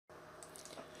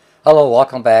Hello,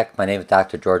 welcome back. My name is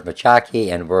Dr. George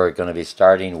Mochocki, and we're going to be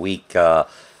starting week.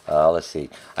 Let's see.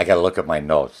 I got to look at my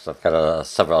notes. I've got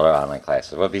several other online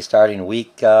classes. We'll be starting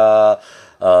week 6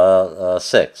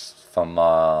 from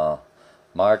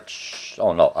March.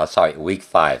 Oh no, sorry, week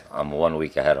 5. I'm 1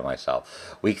 week ahead of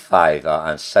myself. Week 5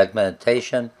 on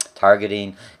segmentation,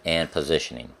 targeting, and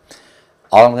positioning.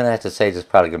 All I'm going to have to say is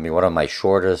probably going to be one of my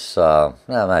shortest. No,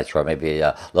 not short, maybe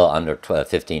a little under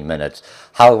 15 minutes.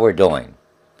 How we're doing.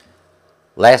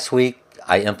 Last week,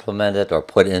 I implemented or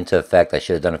put into effect, I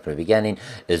should have done it from the beginning,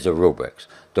 is the rubrics.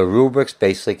 The rubrics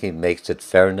basically makes it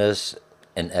fairness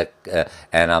and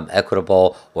I'm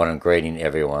equitable when I'm grading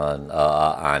everyone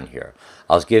on here.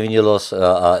 I was giving you a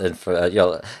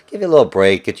little, give you a little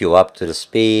break, get you up to the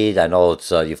speed. I know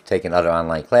it's you've taken other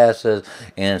online classes,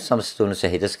 and some students say,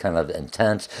 "Hey, this is kind of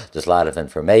intense. There's a lot of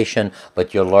information,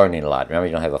 but you're learning a lot. Remember,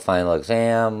 you don't have a final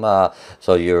exam,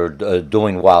 so you're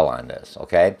doing well on this."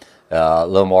 Okay, a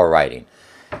little more writing.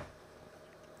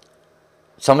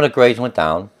 Some of the grades went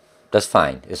down. That's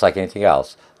fine. It's like anything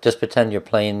else. Just pretend you're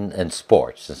playing in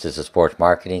sports. Since it's a sports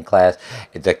marketing class,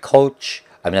 the coach,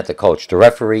 I mean not the coach, the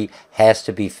referee has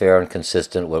to be fair and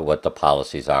consistent with what the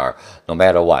policies are, no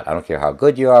matter what. I don't care how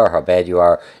good you are, or how bad you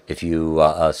are. If you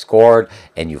scored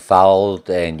and you fouled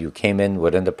and you came in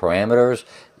within the parameters,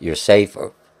 you're safe.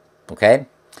 Okay?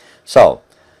 So,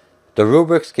 the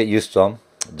rubrics, get used to them.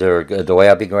 They're the way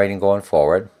I'll be grading going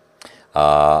forward.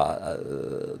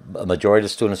 A majority of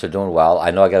the students are doing well.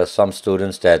 I know I got some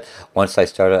students that once I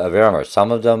started, remember,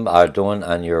 some of them are doing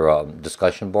on your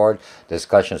discussion board. The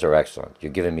discussions are excellent.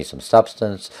 You're giving me some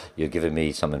substance, you're giving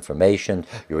me some information,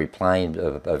 you're replying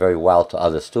very well to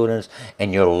other students,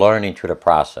 and you're learning through the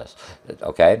process.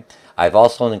 Okay? I've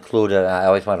also included, I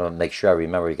always want to make sure I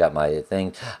remember you got my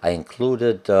thing. I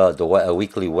included the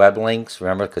weekly web links,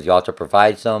 remember, because the author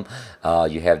provides them.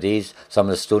 You have these. Some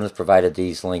of the students provided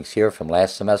these links here from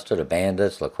last semester, the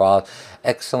bandits, lacrosse.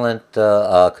 Excellent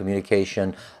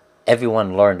communication.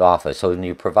 Everyone learned off it. So when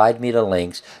you provide me the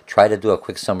links, try to do a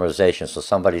quick summarization. So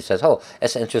somebody says, "Oh,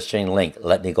 that's an interesting link.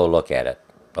 Let me go look at it."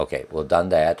 Okay, well, done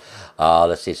that.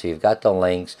 Let's see, so you've got the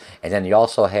links, and then you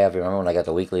also have, remember when I got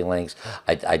the weekly links,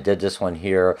 I did this one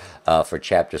here for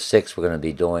Chapter 6, we're going to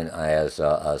be doing as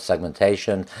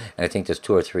segmentation, and I think there's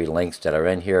 2 or 3 links that are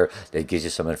in here that gives you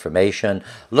some information.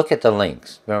 Look at the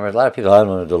links. Remember, a lot of people, I don't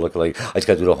want to look like, I just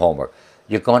got to do the homework.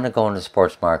 You're going to go into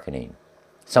sports marketing.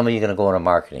 Some of you are going to go into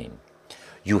marketing.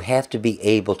 You have to be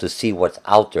able to see what's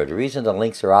out there. The reason the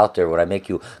links are out there, when I make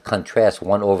you contrast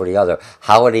one over the other,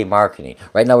 how are they marketing?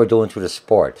 Right now we're doing through the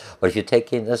sport. But if you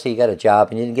take in, let's say you got a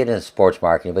job and you didn't get into sports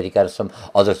marketing, but you got some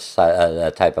other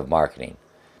type of marketing.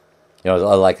 You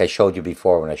know, like I showed you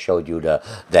before when I showed you the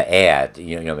ad,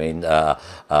 you know what I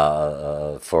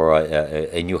mean, for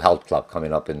a new health club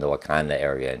coming up in the Wakanda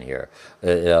area in here.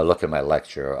 Look at my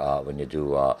lecture when you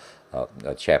do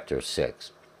Chapter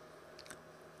 6.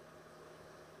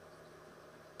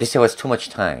 They say, well, it's too much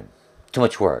time, too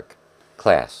much work.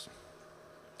 Class,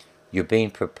 you're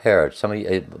being prepared.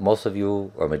 Most of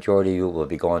you, or majority of you, will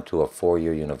be going to a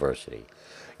 4-year university.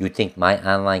 You think my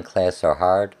online classes are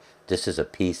hard? This is a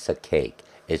piece of cake.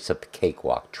 It's a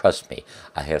cakewalk. Trust me.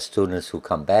 I have students who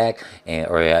come back,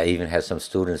 or I even have some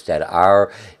students that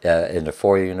are in the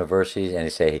 4-year universities, and they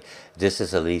say, this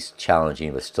is at least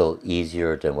challenging, but still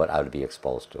easier than what I would be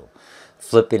exposed to.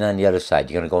 Flipping on the other side,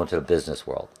 you're going to go into the business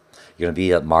world. You're going to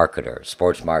be a marketer,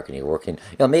 sports marketing, working.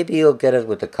 Maybe you'll get it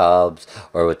with the Cubs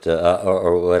or with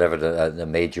or whatever the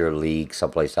major league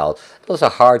someplace else. Those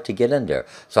are hard to get in there.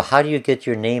 So how do you get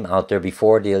your name out there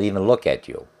before they'll even look at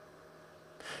you?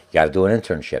 You got to do an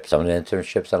internship. Some of the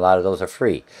internships, a lot of those are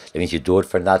free. That means you do it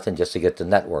for nothing just to get the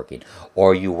networking.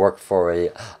 Or you work for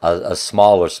a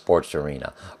smaller sports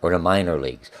arena or the minor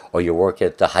leagues. Or you work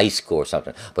at the high school or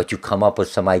something. But you come up with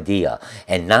some idea.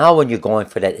 And now when you're going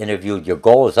for that interview, your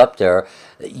goal is up there.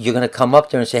 You're going to come up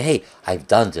there and say, hey, I've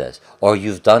done this. Or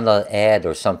you've done an ad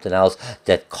or something else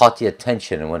that caught the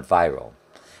attention and went viral.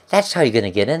 That's how you're going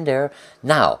to get in there.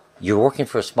 Now, you're working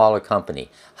for a smaller company.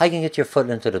 How are you going to get your foot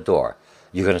into the door?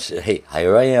 You're going to say, hey,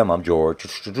 here I am, I'm George.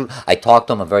 I talk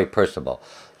to them, I'm very personable.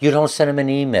 You don't send them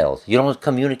any emails. You don't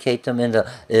communicate them in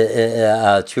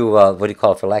the, through, what do you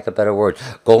call it, for lack of a better word,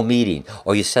 go meeting.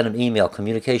 Or you send them email,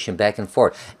 communication back and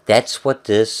forth. That's what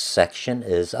this section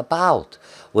is about.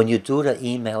 When you do the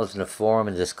emails and the forum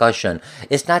and discussion,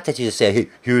 it's not that you just say, hey,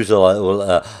 here's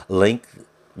a link,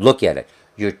 look at it.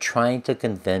 You're trying to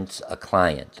convince a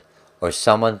client or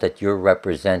someone that you're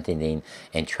representing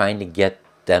and trying to get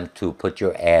them to put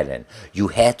your ad in. You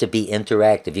have to be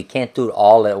interactive. You can't do it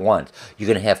all at once.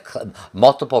 You're going to have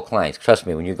multiple clients. Trust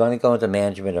me, when you're going to go into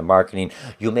management and marketing,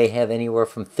 you may have anywhere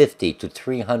from 50 to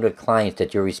 300 clients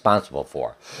that you're responsible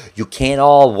for. You can't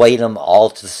all wait them all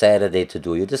to Saturday to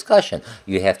do your discussion.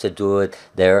 You have to do it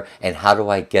there. And how do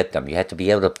I get them? You have to be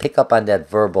able to pick up on that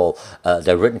verbal,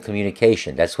 the written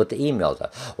communication. That's what the emails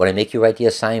are. When I make you write the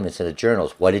assignments in the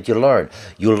journals, what did you learn?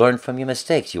 You learned from your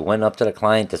mistakes. You went up to the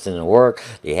client, this didn't work,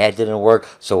 the ad didn't work,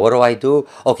 so what do?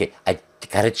 Okay, I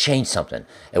got to change something.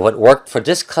 And what worked for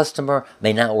this customer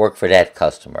may not work for that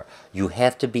customer. You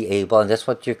have to be able, and that's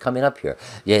what you're coming up here.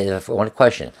 Yeah, one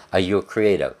question, are you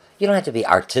creative? You don't have to be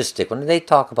artistic. When they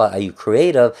talk about are you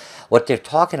creative, what they're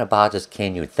talking about is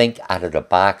can you think out of the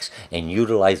box and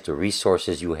utilize the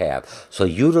resources you have. So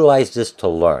utilize this to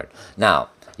learn. Now,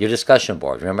 your discussion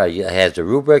board, remember, it has the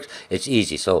rubrics. It's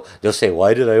easy. So they'll say,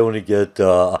 why did I only get,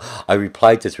 I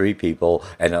replied to 3 people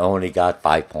and I only got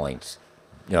 5 points.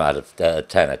 Out of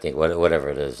 10, I think, whatever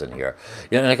it is in here.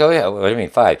 And I go, yeah, what do you mean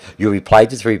 5? You replied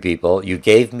to 3 people. You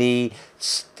gave me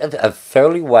a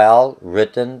fairly well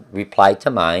written reply to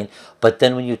mine. But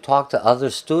then when you talk to other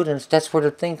students, that's where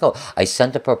the thing goes. I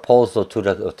sent a proposal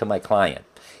to my client.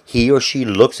 He or she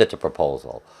looks at the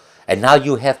proposal. And now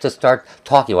you have to start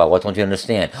talking about what don't you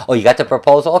understand? Oh, you got the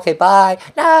proposal? Okay, bye.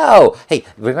 No. Hey,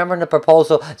 remember in the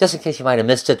proposal, just in case you might have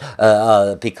missed it,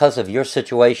 because of your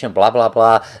situation, blah, blah,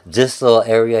 blah, this little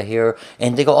area here.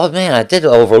 And they go, oh, man, I did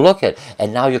overlook it.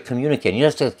 And now you're communicating. You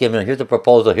just give them, here's the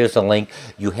proposal, here's the link.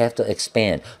 You have to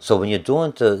expand. So when you're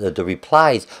doing the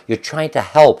replies, you're trying to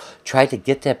help, try to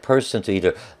get that person to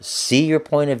either see your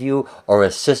point of view or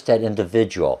assist that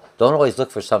individual. Don't always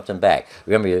look for something back.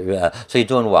 Remember, so you're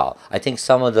doing well. I think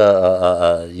some of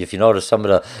the, if you notice, some of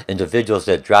the individuals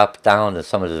that dropped down in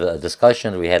some of the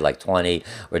discussions, we had like 20,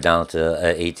 we're down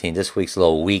to 18. This week's a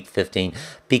little weak, 15,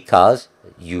 because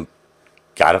you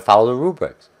got to follow the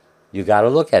rubrics. You got to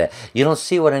look at it. You don't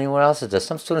see what anyone else does.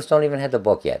 Some students don't even have the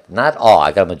book yet. Not all.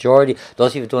 I got a majority.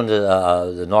 Those of you doing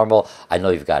the normal, I know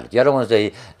you've got it. The other ones,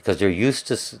 because they're used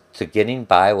to getting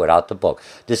by without the book.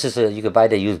 This is you could buy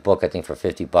the used book, I think, for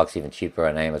 $50, even cheaper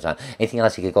on Amazon. Anything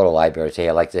else, you could go to the library and say,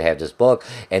 I'd like to have this book.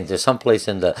 And there's some place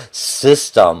in the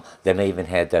system that may even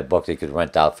have that book that you could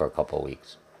rent out for a couple of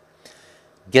weeks.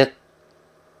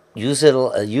 Use it,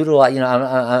 utilize,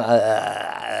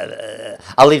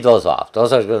 I'll leave those off.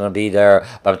 Those are going to be there.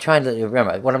 But I'm trying to,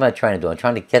 remember, what am I trying to do? I'm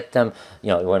trying to get them,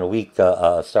 we're in a week,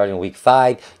 starting week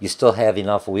 5. You still have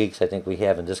enough weeks. I think we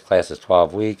have in this class is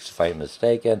 12 weeks, if I'm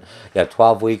mistaken. You have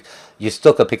 12 weeks. You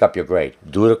still could pick up your grade.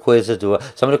 Do the quizzes.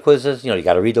 Some of the quizzes, you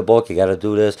got to read the book. You got to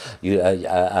do this. You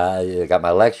got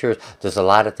my lectures. There's a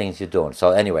lot of things you're doing.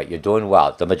 So anyway, you're doing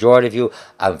well. The majority of you,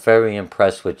 I'm very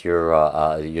impressed with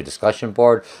your discussion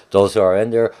board. Those who are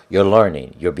in there, you're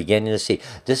learning. You're beginning to see.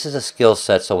 This is a skill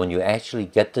set, so when you actually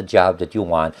get the job that you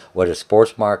want, whether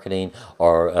sports marketing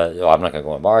or, I'm not going to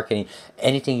go in marketing,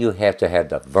 anything, you have to have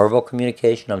the verbal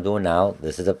communication I'm doing now.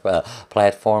 This is a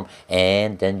platform.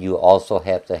 And then you also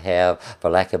have to have,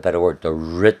 for lack of a better word, the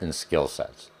written skill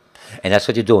sets. And that's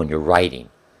what you're doing. You're writing.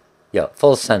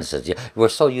 Full sentences. We're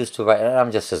so used to writing.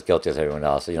 I'm just as guilty as everyone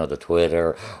else. The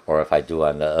Twitter, or if I do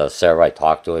on the Sarah, I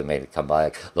talk to it, maybe come by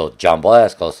a little jumble.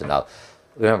 That's close enough.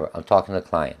 Remember, I'm talking to the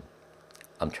client.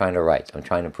 I'm trying to write. I'm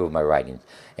trying to improve my writing.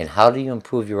 And how do you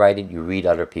improve your writing? You read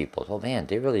other people's. Oh, man,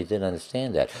 they really didn't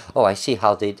understand that. Oh, I see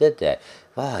how they did that.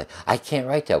 Wow, I can't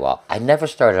write that well. I never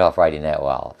started off writing that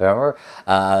well. Remember,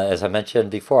 as I mentioned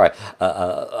before,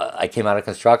 I came out of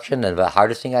construction, and the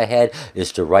hardest thing I had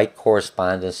is to write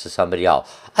correspondence to somebody else.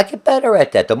 I get better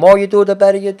at that. The more you do, the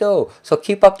better you do. So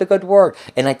keep up the good work.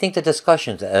 And I think the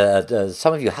discussions,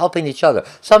 some of you helping each other.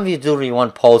 Some of you do it in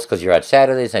one post because you're at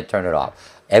Saturdays and I turn it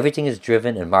off. Everything is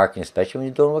driven in marketing, especially when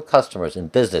you're dealing with customers in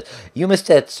business. You missed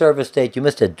that service date. You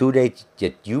missed that due date.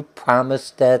 You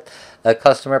promised that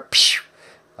customer.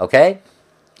 Okay?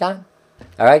 Done.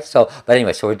 All right? But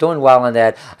anyway, so we're doing well on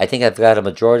that. I think I've got a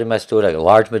majority of my students, a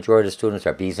large majority of students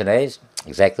are B's and A's,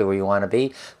 exactly where you want to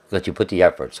be, because you put the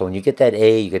effort. So when you get that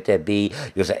A, you get that B,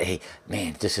 you'll say, hey,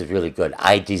 man, this is really good.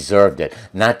 I deserved it.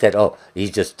 Not that, oh, he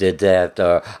just did that,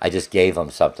 or I just gave him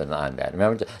something on that.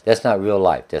 Remember, that's not real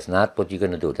life. That's not what you're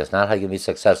going to do. That's not how you're going to be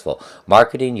successful.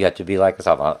 Marketing, you have to be like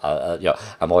yourself.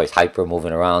 I'm always hyper,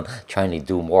 moving around, trying to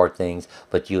do more things,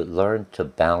 but you learn to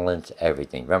balance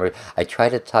everything. Remember, I try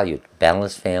to tell you,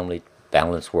 balance family,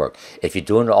 Balance work. If you're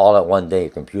doing it all at one day,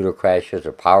 your computer crashes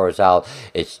or powers out,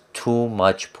 it's too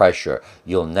much pressure.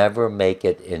 You'll never make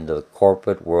it in the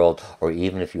corporate world or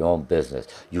even if you own business.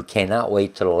 You cannot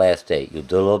wait till the last day. You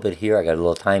do a little bit here, I got a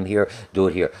little time here, do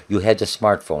it here. You had the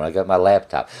smartphone, I got my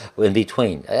laptop. In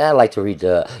between, I like to read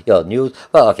the news.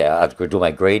 Well, okay, I'll do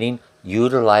my grading.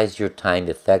 Utilize your time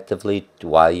effectively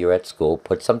while you're at school.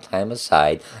 Put some time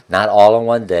aside, not all in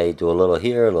one day. Do a little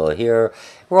here, a little here.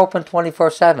 We're open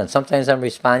 24/7. Sometimes I'm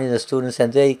responding to students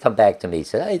and they come back to me,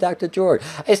 say, "Hey, Dr. George,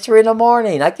 it's 3 in the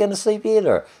morning. I can't sleep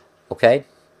either." Okay?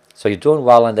 So you're doing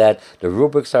well on that. The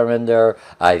rubrics are in there.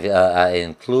 I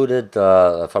included,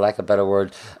 for lack of a better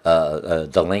word,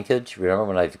 the linkage. Remember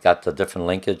when I've got the different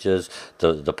linkages,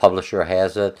 the publisher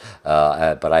has it,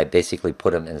 but I basically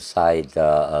put them inside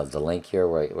the link here.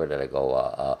 Where did I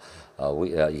go?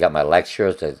 You got my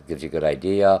lectures. That gives you a good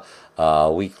idea.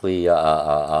 Weekly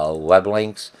web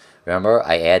links. Remember,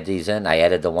 I add these in. I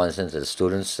added the ones in that the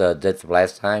students did from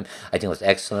last time. I think it was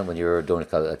excellent when you were doing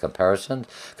a comparison.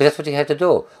 Because that's what you have to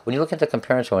do. When you look at the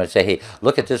comparison, when I say, hey,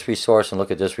 look at this resource and look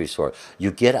at this resource,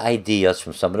 you get ideas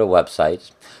from some of the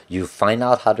websites. You find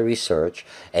out how to research.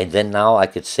 And then now I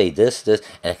could say this, and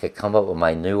I could come up with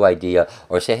my new idea.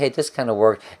 Or say, hey, this kind of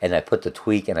worked. And I put the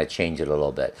tweak and I change it a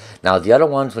little bit. Now, the other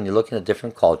ones, when you're looking at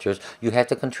different cultures, you have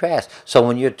to contrast. So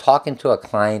when you're talking to a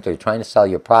client or you're trying to sell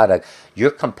your product,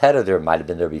 your competitor might have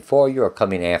been there before you or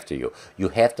coming after you. You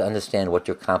have to understand what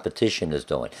your competition is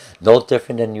doing. No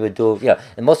different than you would do,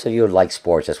 and most of you like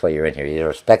sports, that's why you're in here.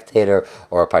 You're a spectator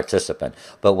or a participant.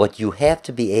 But what you have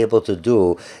to be able to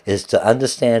do is to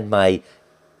understand my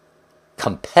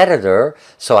competitor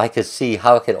so I could see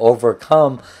how I can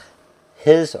overcome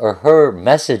his or her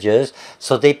messages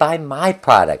so they buy my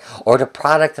product or the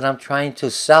product that I'm trying to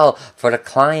sell for the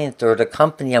client or the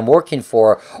company I'm working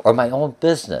for or my own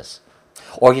business.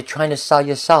 Or you're trying to sell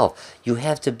yourself. You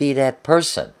have to be that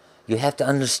person. You have to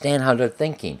understand how they're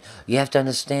thinking. You have to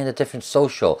understand the different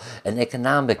social and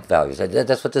economic values.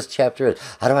 That's what this chapter is.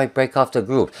 How do I break off the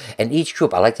group? And each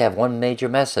group, I like to have one major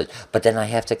message, but then I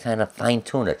have to kind of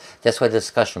fine-tune it. That's what the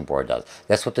discussion board does.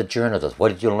 That's what the journal does. What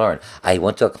did you learn? I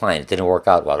went to a client. It didn't work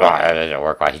out well. It didn't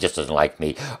work out. He just doesn't like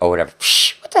me or whatever.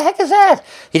 What the heck is that?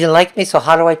 He didn't like me, so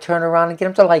how do I turn around and get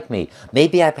him to like me?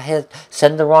 Maybe I had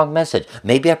sent the wrong message.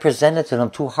 Maybe I presented to him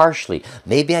too harshly.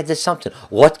 Maybe I did something.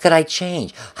 What could I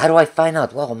change? How do I find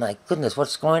out? Well, my goodness,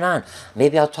 what's going on?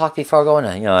 Maybe I'll talk before going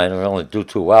on. I don't really do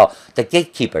too well. The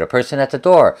gatekeeper, the person at the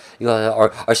door,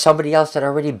 or somebody else that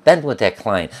already been with that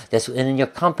client that's in your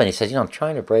company says, I'm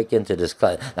trying to break into this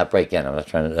client. Not break in.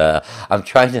 I'm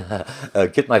trying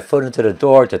to get my foot into the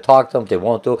door to talk to them. They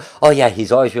won't do. Oh yeah,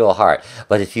 he's always real hard.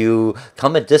 But if you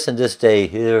come at this and this day,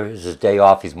 here's his day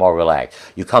off, he's more relaxed.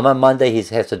 You come on Monday, he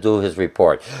has to do his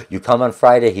report. You come on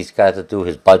Friday, he's got to do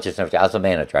his budgets and everything. As a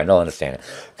manager, I know, understand it.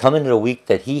 Come into the week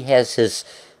that he has his,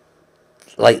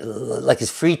 like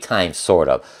his free time, sort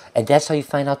of. And that's how you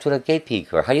find out to the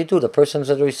gatekeeper. How you do, the person's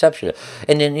at the reception.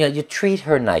 And then, you treat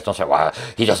her nice. Don't say, well,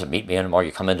 he doesn't meet me anymore.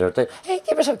 You come in there, hey,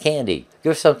 give her some candy.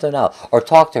 Give her something else. Or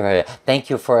talk to her.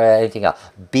 Thank you for anything else.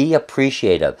 Be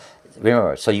appreciative.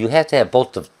 Remember, so you have to have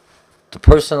both the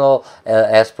personal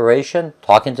aspiration,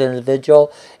 talking to an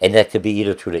individual, and that could be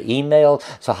either through the email.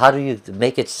 So how do you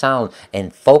make it sound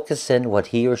and focus in what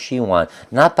he or she wants,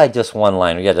 not by just one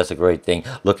liner. Yeah, that's a great thing.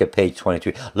 Look at page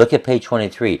 23. Look at page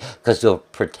 23 because they'll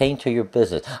pertain to your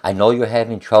business. I know you're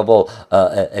having trouble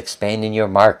expanding your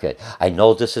market. I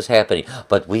know this is happening,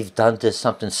 but we've done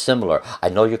something similar. I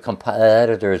know your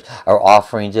competitors are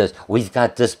offering this. We've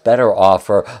got this better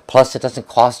offer. Plus, it doesn't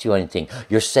cost you anything.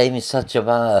 You're saving such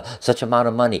amount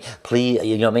of money. Please,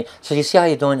 you know what I mean? So you see how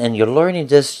you're doing, and you're learning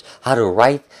this, how to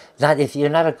write. Not if you're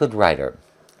not a good writer,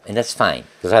 and that's fine,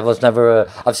 because I was never,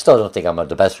 I still don't think I'm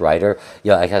the best writer.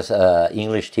 I guess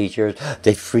English teachers,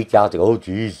 they freak out. They go, oh,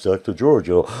 geez, Dr. George,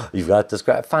 you've got this.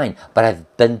 Fine, but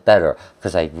I've been better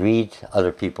because I read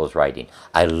other people's writing.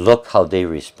 I look how they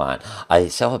respond. I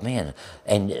say, oh, man.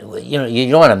 And, you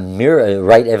don't want to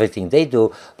write everything they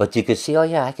do, but you could see, oh,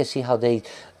 yeah, I can see how they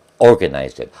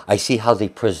organized it. I see how they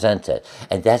present it.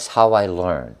 And that's how I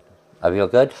learn. Are you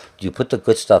good? You put the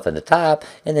good stuff in the top,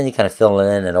 and then you kind of fill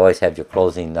it in and always have your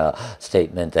closing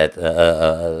statement that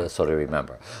so to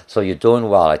remember. So you're doing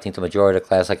well. I think the majority of the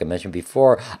class, like I mentioned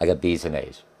before, I got B's and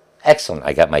A's. Excellent.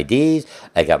 I got my D's,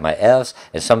 I got my F's,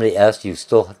 and some of the F's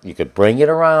you could bring it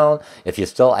around if you're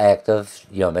still active.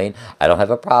 You know what I mean? I don't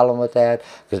have a problem with that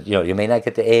because you may not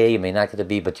get the A, you may not get the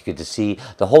B, but you get the C.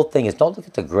 The whole thing is don't look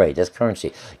at the grade. That's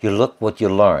currency. You look what you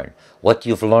learn, what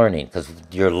you've learning, because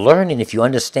you're learning if you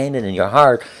understand it in your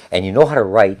heart and you know how to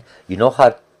write, you know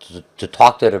how to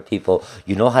talk to other people,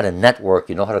 you know how to network,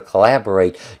 you know how to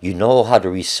collaborate, you know how to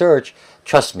research,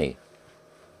 trust me,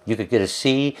 you could get a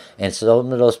C, and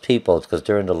some of those people, because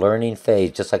they're in the learning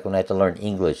phase, just like when I had to learn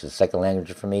English, the second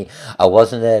language for me, I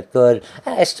wasn't that good.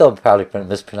 I still probably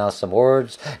mispronounced some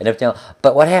words and everything else.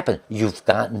 But what happened? You've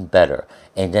gotten better.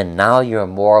 And then now you're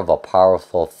more of a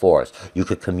powerful force. You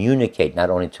could communicate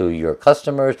not only to your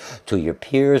customers, to your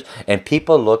peers, and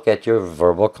people look at your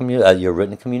your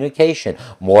written communication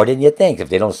more than you think. If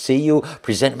they don't see you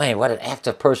present, man, what an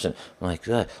active person. I'm like,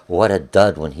 God, what a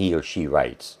dud when he or she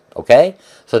writes. Okay?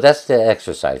 So that's the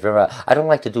exercise. Remember, I don't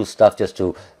like to do stuff just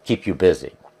to keep you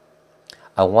busy.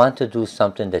 I want to do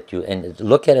something that you, and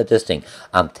look at it this thing.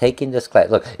 I'm taking this class.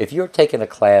 Look, if you're taking a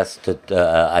class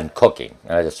on cooking,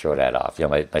 and I just throw that off. You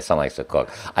know, my son likes to cook.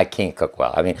 I can't cook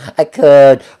well. I mean, I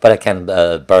could, but I can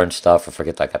burn stuff or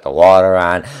forget I got the water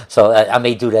on. So I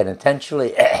may do that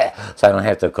intentionally, so I don't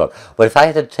have to cook. But if I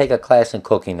had to take a class in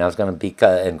cooking, and I was going to be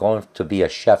and going to be a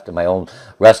chef in my own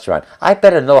restaurant, I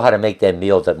better know how to make that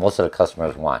meal that most of the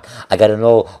customers want. I got to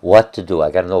know what to do.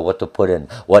 I got to know what to put in,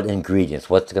 what ingredients,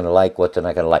 what's going to like, what they're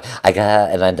not going to like.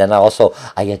 And then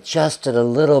I adjusted a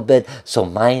little bit so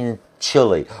mine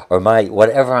chili or my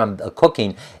whatever I'm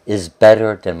cooking is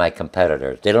better than my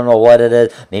competitors. They don't know what it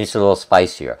is. Maybe it's a little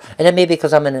spicier. And then maybe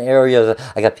because I'm in an area that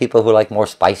I got people who like more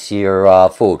spicier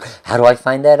food. How do I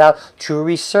find that out? Through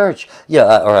research.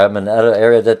 Yeah, or I'm in another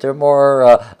area that they're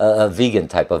more vegan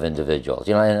type of individuals.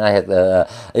 You know, and I had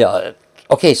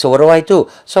okay, so what do?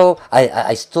 So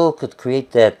I still could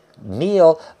create that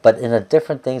meal, but in a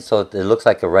different thing, so it looks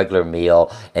like a regular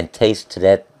meal and tastes to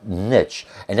that niche.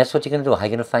 And that's what you're going to do. How are you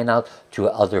going to find out to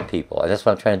other people? And that's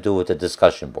what I'm trying to do with the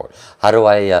discussion board. How do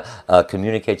I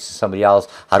communicate to somebody else?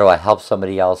 How do I help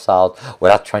somebody else out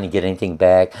without trying to get anything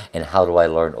back? And how do I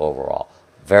learn overall?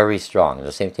 Very strong. And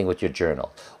the same thing with your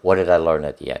journal. What did I learn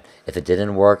at the end? If it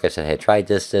didn't work, I said, hey, try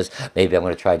this. Maybe I'm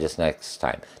going to try this next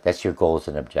time. That's your goals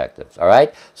and objectives. All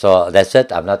right? So that's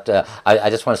it. I'm not,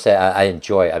 I just want to say I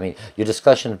enjoy. I mean, your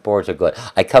discussion boards are good.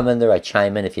 I come in there, I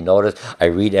chime in. If you notice, I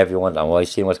read everyone. I'm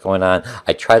always seeing what's going on.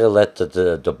 I try to let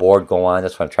the board go on.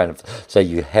 That's what I'm trying to say.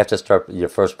 You have to start your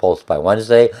first post by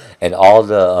Wednesday. And all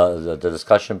the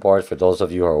discussion boards, for those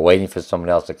of you who are waiting for someone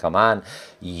else to come on,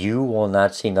 you will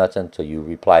not see nothing until you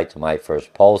reply to my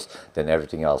first post. Then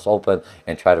everything else open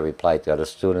and try to reply to other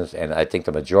students. And I think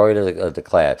the majority of the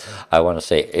class, I want to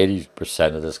say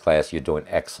 80% of this class, you're doing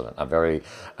excellent. I'm very,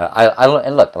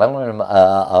 and look, I learned a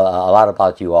lot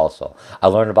about you also. I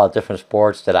learned about different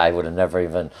sports that I would have never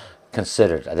even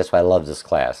considered. That's why I love this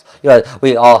class. You know,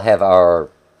 we all have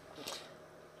our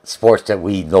sports that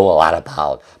we know a lot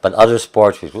about, but other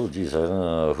sports, oh geez, I don't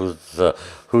know who's the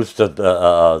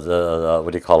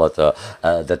what do you call it,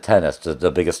 the tennis,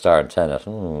 the biggest star in tennis.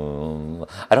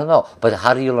 I don't know, but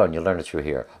how do you learn? You learn it through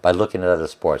here by looking at other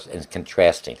sports and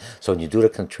contrasting. So when you do the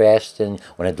contrasting,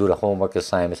 when I do the homework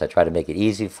assignments, I try to make it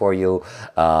easy for you.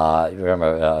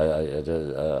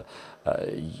 Remember.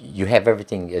 You have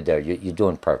everything there. You're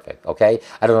doing perfect, okay?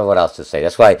 I don't know what else to say.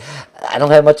 That's why I don't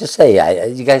have much to say.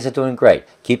 You guys are doing great.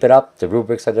 Keep it up. The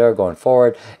rubrics are there going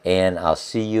forward, and I'll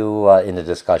see you in the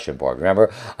discussion board.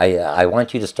 Remember, I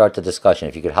want you to start the discussion.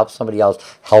 If you could help somebody else,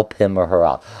 help him or her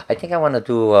out. I think I want to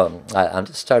do, I'm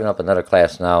just starting up another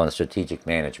class now in strategic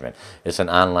management. It's an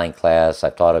online class.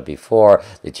 I've taught it before.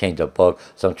 They changed the book,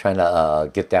 so I'm trying to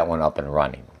get that one up and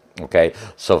running. Okay,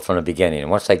 so from the beginning,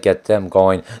 and once I get them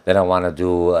going, then I want to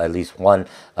do at least one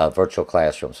virtual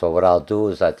classroom. So what I'll do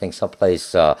is, I think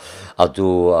someplace I'll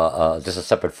do just a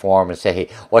separate form and say, hey,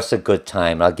 what's a good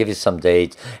time? I'll give you some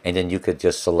dates, and then you could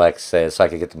just select, say, so I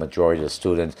could get the majority of the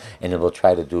students, and then we'll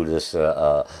try to do this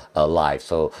live.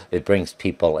 So it brings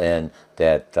people in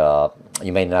that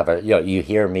you may never, you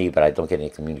hear me, but I don't get any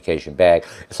communication back.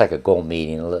 It's like a Go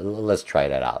meeting. Let's try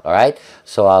that out, all right?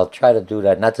 So I'll try to do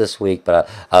that, not this week, but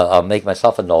I'll make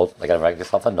myself a note. I got to write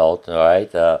myself a note, all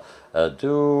right?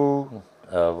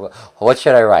 What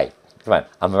should I write? Come on,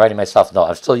 I'm writing myself a note.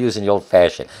 I'm still using the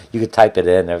old-fashioned. You could type it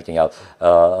in and everything else.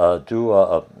 Do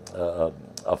a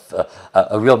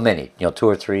real mini, 2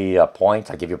 or 3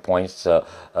 points. I give you points for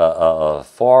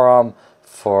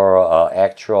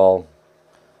actual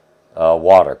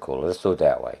water cooler. Let's do it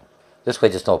that way. This way,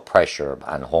 there's no pressure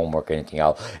on homework or anything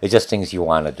else. It's just things you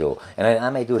want to do. And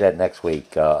I may do that next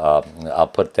week.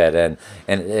 I'll put that in.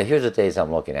 And here's the days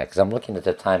I'm looking at. Because I'm looking at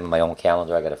the time in my own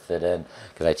calendar I got to fit in.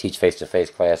 Because I teach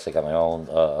face-to-face class. I got my own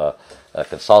a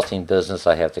consulting business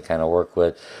I have to kind of work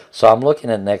with. So I'm looking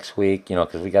at next week,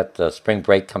 because we got the spring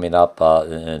break coming up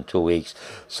in 2 weeks.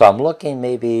 So I'm looking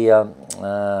maybe, when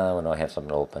do I have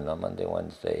something open on Monday,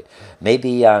 Wednesday?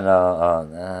 Maybe on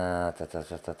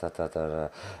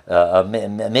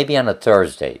maybe on a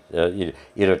Thursday,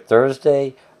 either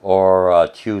Thursday or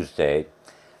Tuesday.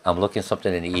 I'm looking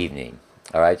something in the evening.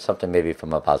 All right, something maybe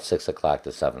from about 6 o'clock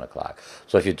to 7 o'clock.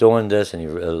 So if you're doing this and you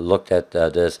looked at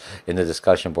this in the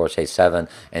discussion board, say 7,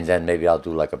 and then maybe I'll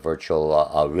do like a virtual,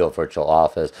 a real virtual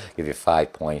office. Give you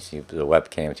 5 points. You do the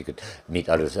webcams. You could meet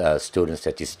other students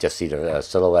that you just see their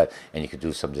silhouette, and you could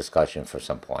do some discussion for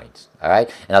some points. All right,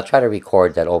 and I'll try to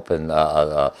record that open.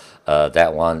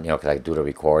 That one, because I do the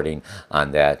recording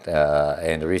on that,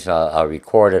 and the reason I'll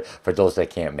record it for those that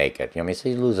can't make it. So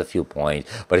you lose a few points,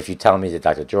 but if you tell me that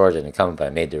Dr. George didn't come, but I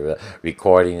made the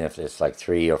recording, if it's like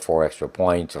 3 or 4 extra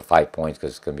points or 5 points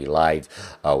because it's going to be live,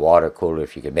 water cooler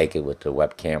if you can make it with the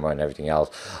web camera and everything else,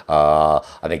 I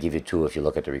may give you 2 if you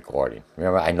look at the recording.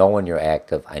 Remember, I know when you're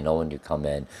active, I know when you come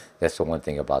in. That's the one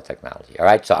thing about technology. All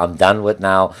right, so I'm done with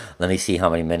now. Let me see how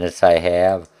many minutes I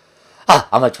have.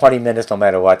 I'm at 20 minutes no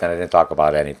matter what, and I didn't talk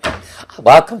about anything.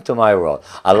 Welcome to my world.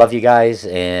 I love you guys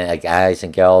and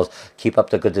gals. Keep up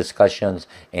the good discussions,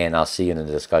 and I'll see you in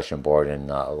the discussion board in,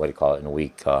 in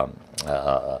week 5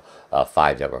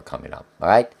 that we're coming up. All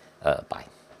right? Bye.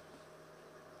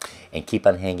 And keep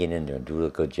on hanging in there and do a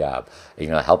good job.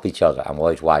 Help each other. I'm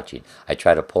always watching. I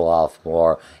try to pull off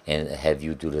more and have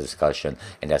you do the discussion,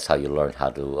 and that's how you learn how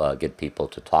to get people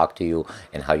to talk to you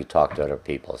and how you talk to other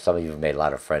people. Some of you have made a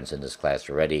lot of friends in this class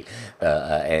already,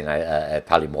 and I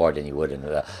probably more than you would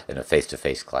in a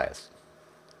face-to-face class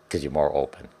because you're more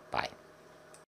open. Bye.